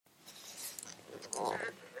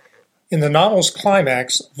In the novel's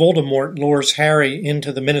climax, Voldemort lures Harry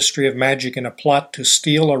into the Ministry of Magic in a plot to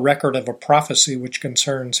steal a record of a prophecy which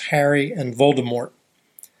concerns Harry and Voldemort.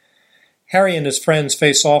 Harry and his friends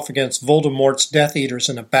face off against Voldemort's Death Eaters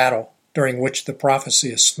in a battle, during which the prophecy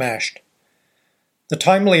is smashed. The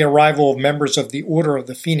timely arrival of members of the Order of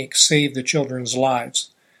the Phoenix saved the children's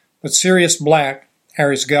lives, but Sirius Black,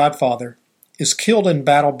 Harry's godfather, is killed in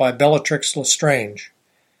battle by Bellatrix Lestrange.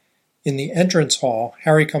 In the entrance hall,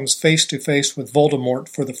 Harry comes face to face with Voldemort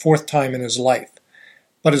for the fourth time in his life,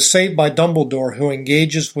 but is saved by Dumbledore, who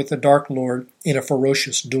engages with the Dark Lord in a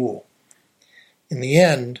ferocious duel. In the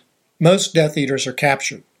end, most Death Eaters are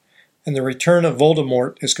captured, and the return of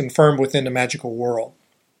Voldemort is confirmed within the magical world.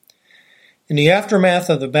 In the aftermath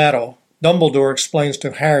of the battle, Dumbledore explains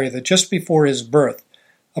to Harry that just before his birth,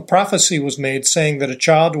 a prophecy was made saying that a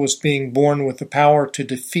child was being born with the power to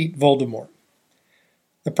defeat Voldemort.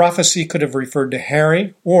 The prophecy could have referred to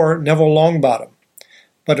Harry or Neville Longbottom,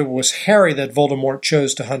 but it was Harry that Voldemort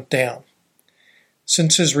chose to hunt down.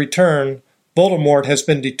 Since his return, Voldemort has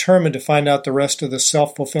been determined to find out the rest of the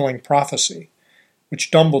self-fulfilling prophecy,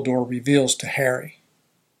 which Dumbledore reveals to Harry.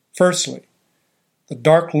 Firstly, the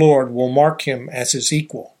Dark Lord will mark him as his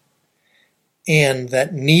equal, and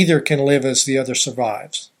that neither can live as the other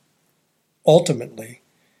survives. Ultimately,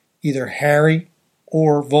 either Harry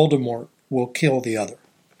or Voldemort will kill the other.